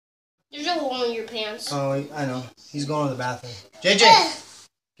There's a hole in your pants. Oh, I know. He's going to the bathroom. JJ,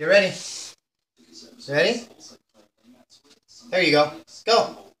 get ready. Ready? There you go.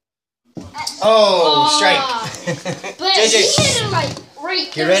 Go. Oh, strike. But JJ, he hit it like right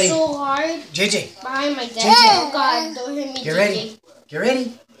get there ready. so hard. JJ, Behind my dad. JJ. Oh God, don't hit me, get JJ. ready. Get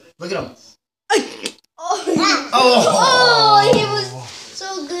ready. Look at him. Oh, Oh, he was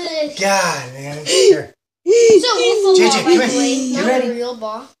so good. God, man. Here. It's a wolf JJ, ball, come by here. the way, Get not ready. a real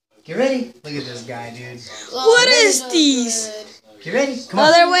ball. Get ready. Look at this guy, dude. Oh, What this is so these? good. Get ready. Come on.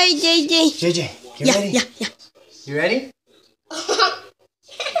 Other way, JJ. JJ, get ready. Yeah. You ready?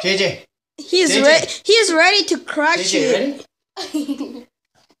 JJ. He's JJ. ready. He's ready to crush JJ, it. ready?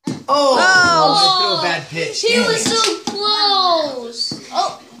 Oh, I threw a bad pitch. He Dang was it. so close.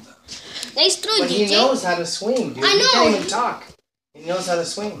 Oh, nice throw, But he JJ. knows how to swing, dude. I He know. can't even talk. He knows how to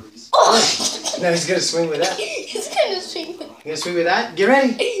swing. Oh. Now he's gonna swing with that. He's gonna swing. You gonna swing with that? Get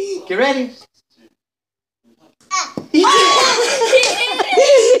ready. Get ready.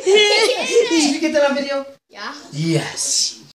 Did you get that on video? Yeah. Yes.